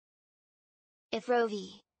If Roe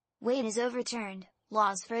v. Wade is overturned,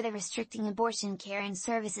 laws further restricting abortion care and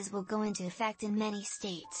services will go into effect in many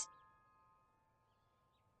states.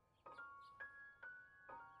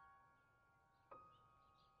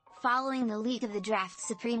 Following the leak of the draft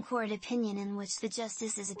Supreme Court opinion in which the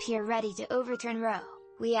justices appear ready to overturn Roe,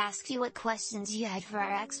 we asked you what questions you had for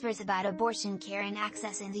our experts about abortion care and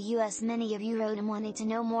access in the US. Many of you wrote and wanted to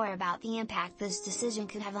know more about the impact this decision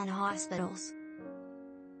could have on hospitals.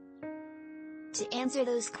 To answer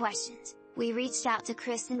those questions, we reached out to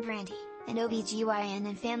Kristyn Brandi, an OB-GYN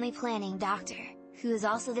and family planning doctor, who is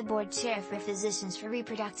also the board chair for Physicians for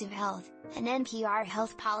Reproductive Health, and NPR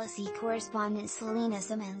health policy correspondent Selena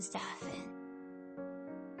Simmons-Duffin.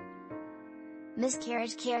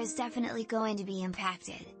 Miscarriage care is definitely going to be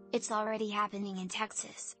impacted. It's already happening in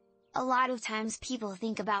Texas. A lot of times people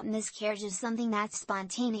think about miscarriage as something that's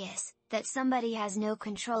spontaneous, that somebody has no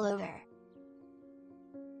control over.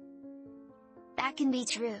 That can be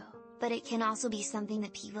true, but it can also be something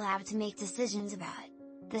that people have to make decisions about.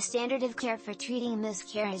 The standard of care for treating a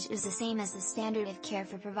miscarriage is the same as the standard of care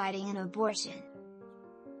for providing an abortion.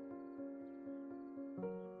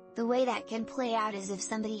 The way that can play out is if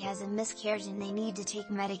somebody has a miscarriage and they need to take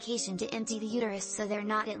medication to empty the uterus so they're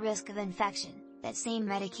not at risk of infection, that same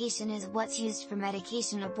medication is what's used for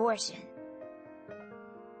medication abortion.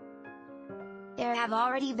 There have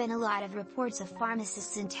already been a lot of reports of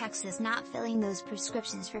pharmacists in Texas not filling those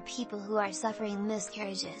prescriptions for people who are suffering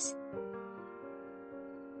miscarriages.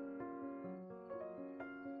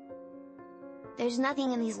 There's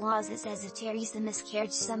nothing in these laws that says if there's a miscarriage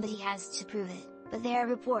somebody has to prove it, but there are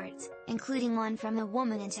reports, including one from a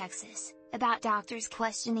woman in Texas, about doctors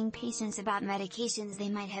questioning patients about medications they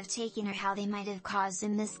might have taken or how they might have caused a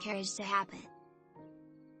miscarriage to happen.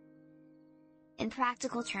 In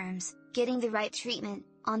practical terms, getting the right treatment,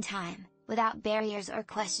 on time, without barriers or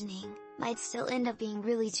questioning, might still end up being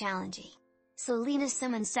really challenging. Selena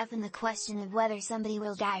Simmons-Duffin: the question of whether somebody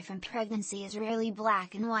will die from pregnancy is rarely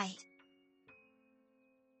black and white.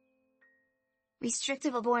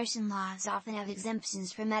 Restrictive abortion laws often have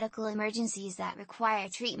exemptions for medical emergencies that require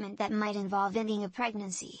treatment that might involve ending a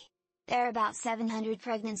pregnancy. There are about 700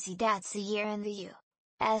 pregnancy deaths a year in the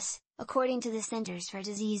U.S., according to the Centers for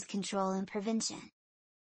Disease Control and Prevention.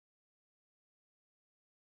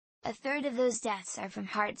 A third of those deaths are from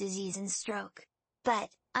heart disease and stroke. But,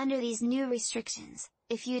 under these new restrictions,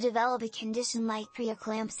 if you develop a condition like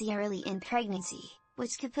preeclampsia early in pregnancy,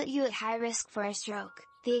 which could put you at high risk for a stroke,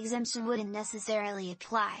 the exemption wouldn't necessarily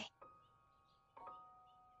apply.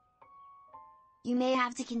 You may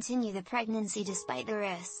have to continue the pregnancy despite the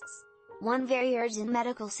risks. One very urgent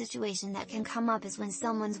medical situation that can come up is when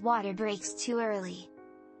someone's water breaks too early,